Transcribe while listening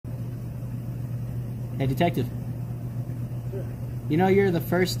Hey, detective. You know you're the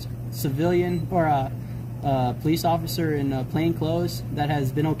first civilian or police officer in plain clothes that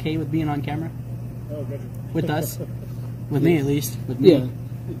has been okay with being on camera? Oh, good. With us? With me, at least. With me.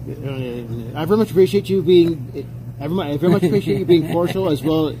 Yeah. I very much appreciate you being. I very much appreciate you being cordial as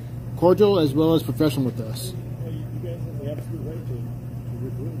well as professional with us. Well, you guys have the absolute right to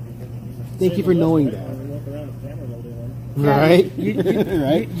recruit. Thank you for knowing that. Walk around with cameras all day long. Right.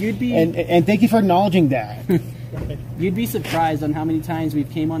 Right. You'd be and thank you for acknowledging that. You'd be surprised on how many times we've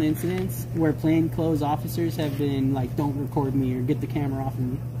came on incidents where plainclothes officers have been like, "Don't record me" or "Get the camera off of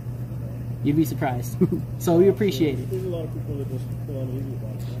me." You'd be surprised. So we appreciate it. There's a lot of people that just pull on the easy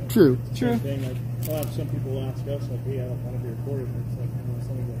ones. Right? True. True. Thing, like, I'll have some people ask us, like, "Hey, I don't want to be recorded." And it's like,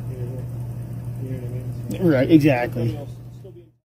 something like, "Hey, look," you know what I mean? So, Right. Exactly. somebody else